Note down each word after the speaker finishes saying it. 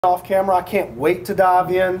off camera. I can't wait to dive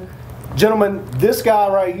in. Gentlemen, this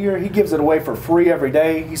guy right here, he gives it away for free every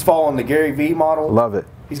day. He's following the Gary V model. Love it.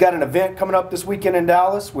 He's got an event coming up this weekend in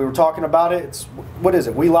Dallas. We were talking about it. It's, what is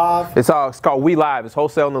it, We Live? It's called We Live. It's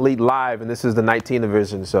Wholesale and Elite Live, and this is the 19th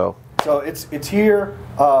division. So it's here.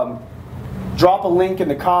 Drop a link in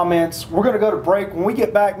the comments. We're going to go to break. When we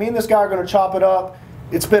get back, me and this guy are going to chop it up.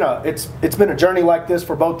 It's been a journey like this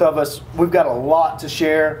for both of us. We've got a lot to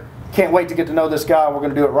share. Can't wait to get to know this guy. We're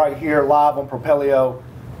going to do it right here live on Propelio.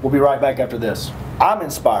 We'll be right back after this. I'm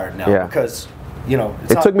inspired now because, you know,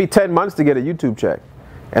 it took me 10 months to get a YouTube check,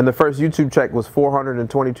 and the first YouTube check was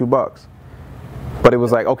 $422. But it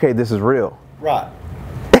was like, okay, this is real. Right.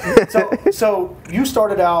 So you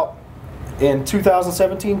started out in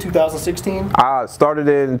 2017, 2016? I started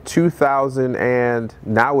in 2000, and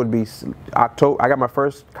now would be October. I got my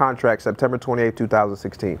first contract September 28,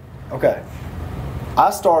 2016. Okay. I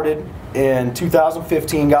started in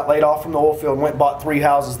 2015, got laid off from the oil field, and went and bought 3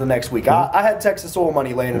 houses the next week. I had Texas oil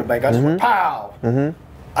money laying in the bank. I just went, pow!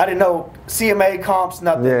 I didn't know CMA, comps,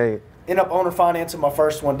 nothing. Ended up owner financing my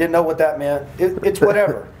first one. Didn't know what that meant. It's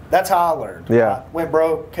whatever. That's how I learned. I went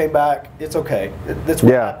broke, came back. It's okay. That's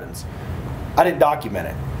what happens. I didn't document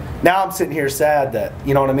it. Now I'm sitting here sad that,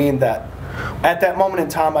 you know what I mean, that at that moment in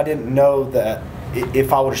time I didn't know that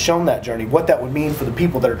if I would have shown that journey, what that would mean for the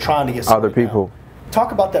people that are trying to get started. Other people. Now.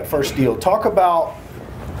 Talk about that first deal. Talk about,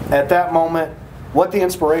 at that moment, what the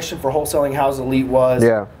inspiration for wholesaling House Elite was.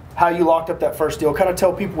 How you locked up that first deal. Kind of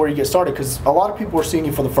tell people where you get started, because a lot of people are seeing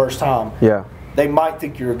you for the first time. They might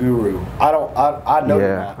think you're a guru. I know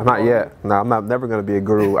you're not. Not yet. No, I'm never going to be a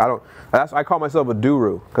guru. I call myself a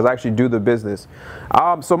duru because I actually do the business.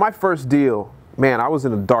 So my first deal, man, I was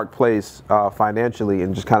in a dark place financially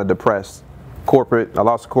and just kind of depressed. Corporate. I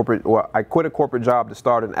lost corporate. Well, I quit a corporate job to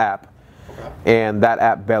start an app. And that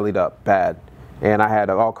app bellied up bad, and I had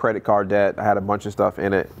all credit card debt. I had a bunch of stuff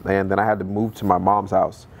in it, and then I had to move to my mom's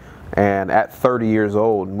house. And at 30 years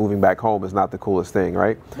old, moving back home is not the coolest thing,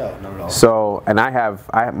 right? No, not at all. So, and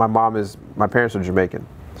my parents are Jamaican,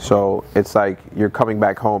 so it's like you're coming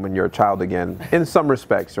back home and you're a child again in some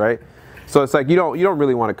respects, right? So it's like you don't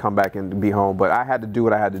really want to come back and be home, but I had to do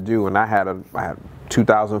what I had to do, and I had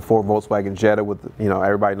 2004 Volkswagen Jetta with, you know,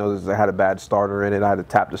 everybody knows I had a bad starter in it. I had to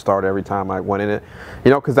tap the starter every time I went in it,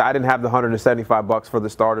 you know, because I didn't have the $175 for the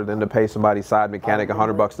starter, then to pay somebody's side mechanic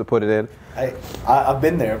 $100 to put it in. I've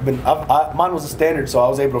been there. Mine was a standard, so I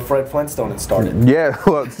was able to Fred Flintstone and start it. Yeah,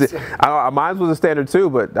 well, mine was a standard too,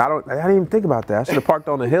 but I didn't even think about that. I should have parked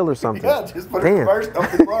on the hill or something. Just put it reverse up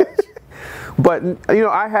the clutch. But you know,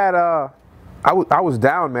 I was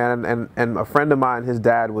down, man, and a friend of mine, his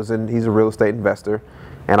dad he's a real estate investor,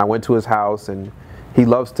 and I went to his house, and he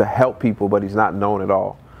loves to help people, but he's not known at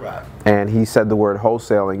all. Right. And he said the word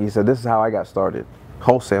wholesaling. He said, this is how I got started,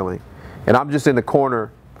 wholesaling. And I'm just in the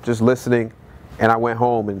corner, just listening, and I went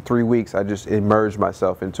home. In 3 weeks, I just immersed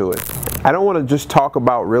myself into it. I don't want to just talk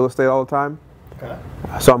about real estate all the time. Okay.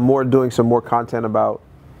 So I'm doing some more content about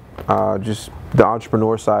just the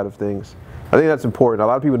entrepreneur side of things. I think that's important. A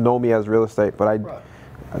lot of people know me as real estate, but I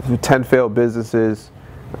do 10 failed businesses.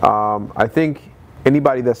 I think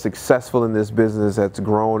anybody that's successful in this business that's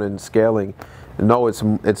grown and scaling,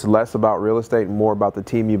 it's less about real estate and more about the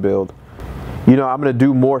team you build. You know, I'm going to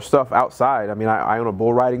do more stuff outside. I mean, I own a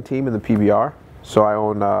bull riding team in the PBR, so I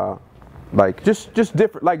own just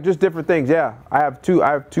different things. Yeah, I have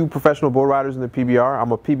two professional bull riders in the PBR.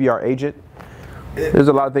 I'm a PBR agent. There's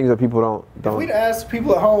a lot of things that people don't. If we'd ask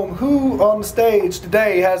people at home who on the stage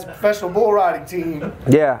today has a professional bull riding team.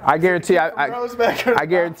 Yeah, I guarantee I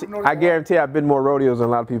guarantee I've been more rodeos than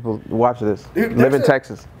a lot of people watch this. Dude, live in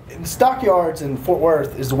Texas. Stockyards in Fort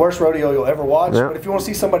Worth is the worst rodeo you'll ever watch. But if you want to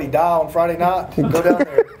see somebody die on Friday night, go down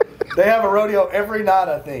there. They have a rodeo every night,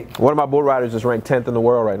 I think. One of my bull riders is ranked 10th in the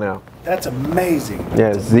world right now. That's amazing. Yeah,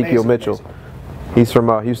 Ezekiel Mitchell. He's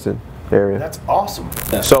from Houston area. That's awesome.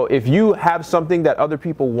 So if you have something that other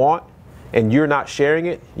people want and you're not sharing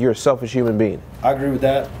it, you're a selfish human being. I agree with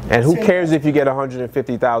that. And who cares if you get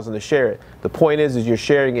 $150,000 to share it? The point is you're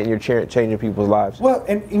sharing it and you're changing people's lives. Well,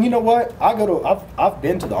 and you know what? I've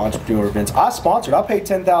been to the entrepreneur events. I paid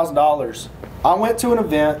 $10,000. I went to an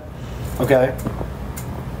event, okay,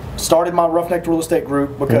 started my Roughneck Real Estate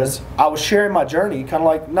group because I was sharing my journey, kind of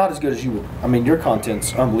like, not as good as you. I mean, your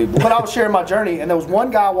content's unbelievable. But I was sharing my journey, and there was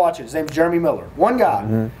one guy watching. His name's Jeremy Miller. One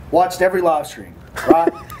guy watched every live stream,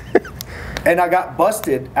 right? And I got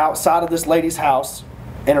busted outside of this lady's house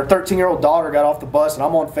and her 13-year-old daughter got off the bus, and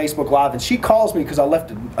I'm on Facebook Live, and she calls me because I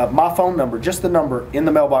left my phone number, just the number, in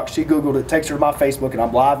the mailbox. She Googled it, takes her to my Facebook, and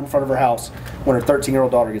I'm live in front of her house when her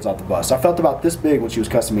 13-year-old daughter gets off the bus. I felt about this big when she was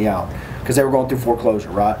cussing me out because they were going through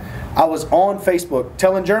foreclosure, right? I was on Facebook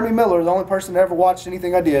telling Jeremy Miller, the only person that ever watched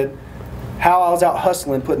anything I did, how I was out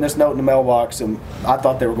hustling, putting this note in the mailbox, and I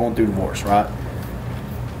thought they were going through divorce, right?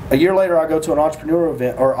 A year later, I went to an entrepreneur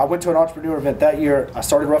event that year. I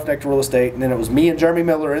started Roughneck Real Estate, and then it was me and Jeremy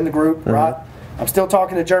Miller in the group, right? I'm still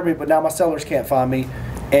talking to Jeremy, but now my sellers can't find me.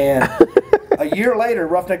 And a year later,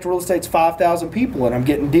 Roughneck Real Estate's 5,000 people, and I'm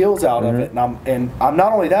getting deals out of it. And I'm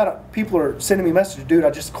not only that, people are sending me messages, dude.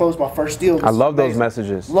 I just closed my first deal. I love those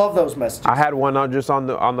messages. Love those messages. I had one just on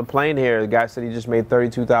the plane here. The guy said he just made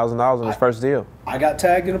 $32,000 on his first deal. I got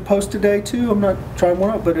tagged in a post today too. I'm not trying one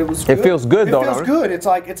up, but it was good. It feels good though. It feels good.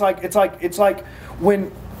 It's like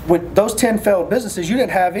when those 10 failed businesses, you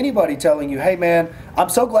didn't have anybody telling you, hey man, I'm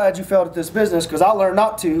so glad you failed at this business because I learned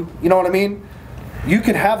not to. You know what I mean? You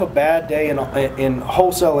can have a bad day in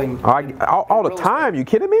wholesaling. All the time. You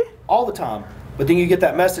kidding me? All the time. But then you get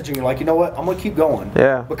that message and you're like, you know what? I'm going to keep going.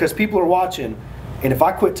 Yeah. Because people are watching. And if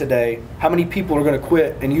I quit today, how many people are going to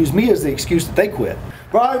quit and use me as the excuse that they quit?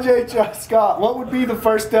 Brian J. Scott, what would be the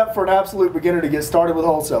first step for an absolute beginner to get started with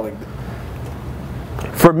wholesaling?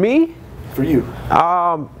 For me? For you.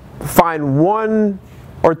 Find 1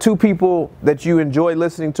 or 2 people that you enjoy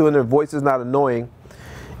listening to and their voice is not annoying,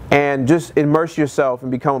 and just immerse yourself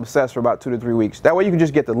and become obsessed for about 2 to 3 weeks. That way you can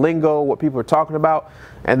just get the lingo, what people are talking about,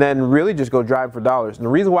 and then really just go driving for dollars. And the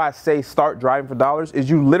reason why I say start driving for dollars is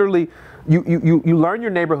you literally, you learn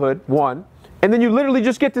your neighborhood, 1, and then you literally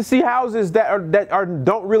just get to see houses that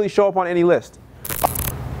don't really show up on any list.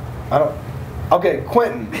 Okay,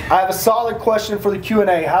 Quentin, I have a solid question for the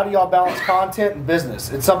Q&A. How do y'all balance content and business?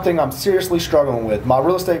 It's something I'm seriously struggling with. My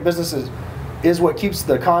real estate business is what keeps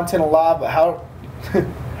the content alive, but how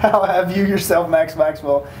have you yourself,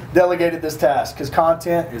 Maxwell, delegated this task? Because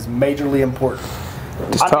content is majorly important.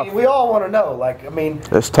 It's tough. I mean, we all want to know.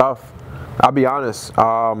 It's tough. I'll be honest.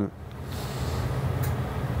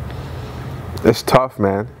 It's tough,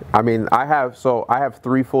 man. I mean, I have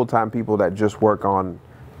 3 full-time people that just work on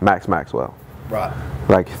Maxwell. Right.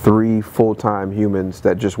 Like 3 full-time humans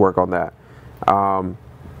that just work on that.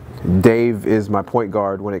 Dave is my point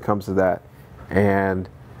guard when it comes to that, and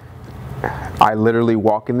I literally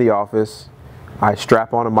walk in the office, I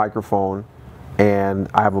strap on a microphone, and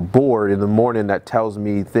I have a board in the morning that tells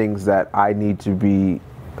me things that I need to be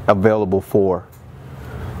available for.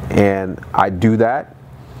 And I do that,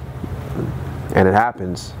 and it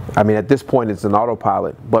happens. I mean, at this point, it's an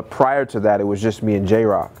autopilot. But prior to that, it was just me and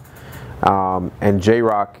J-Rock. And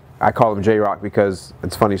J-Rock, I call him J-Rock because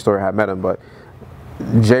it's a funny story how I met him, but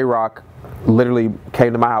J-Rock literally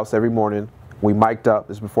came to my house every morning. We mic'd up,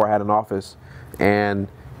 this is before I had an office, and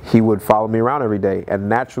he would follow me around every day, and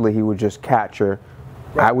naturally he would just capture.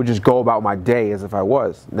 Right. I would just go about my day as if I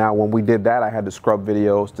was. Now when we did that, I had to scrub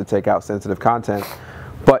videos to take out sensitive content,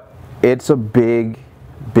 but it's a big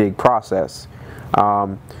process.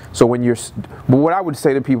 So what I would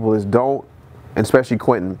say to people is don't, and especially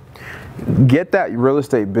Quentin, get that real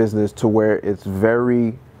estate business to where it's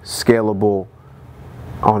very scalable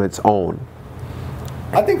on its own.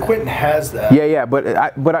 I think Quentin has that. Yeah, but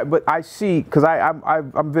I see, because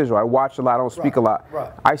I'm visual. I watch a lot. I don't speak a lot.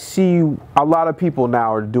 Right. I see a lot of people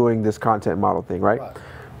now are doing this content model thing, right?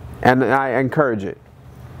 And I encourage it.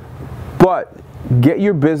 But get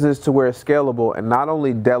your business to where it's scalable, and not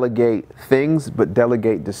only delegate things, but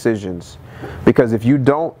delegate decisions. Because if you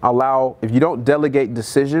don't delegate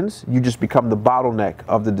decisions, you just become the bottleneck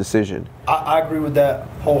of the decision. I agree with that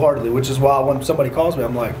wholeheartedly, which is why when somebody calls me,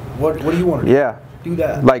 I'm like, what do you want to do? Yeah. Do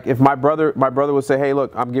that. Like if my brother would say, hey,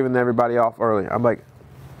 look, I'm giving everybody off early. I'm like,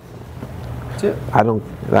 that's it. I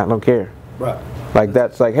don't care. Right. Like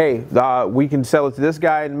that's like, hey, we can sell it to this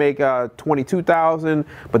guy and make 22,000,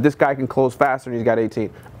 but this guy can close faster and he's got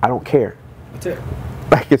 18. I don't care. That's it.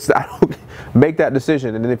 Like make that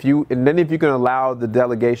decision, and then if you can allow the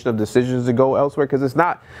delegation of decisions to go elsewhere, because it's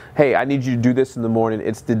not, hey, I need you to do this in the morning.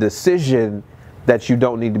 It's the decision that you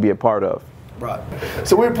don't need to be a part of. Right.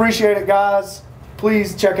 So we appreciate it, guys.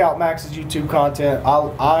 Please check out Max's YouTube content.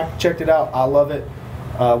 I checked it out. I love it.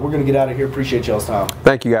 We're gonna get out of here. Appreciate y'all's time.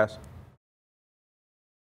 Thank you, guys.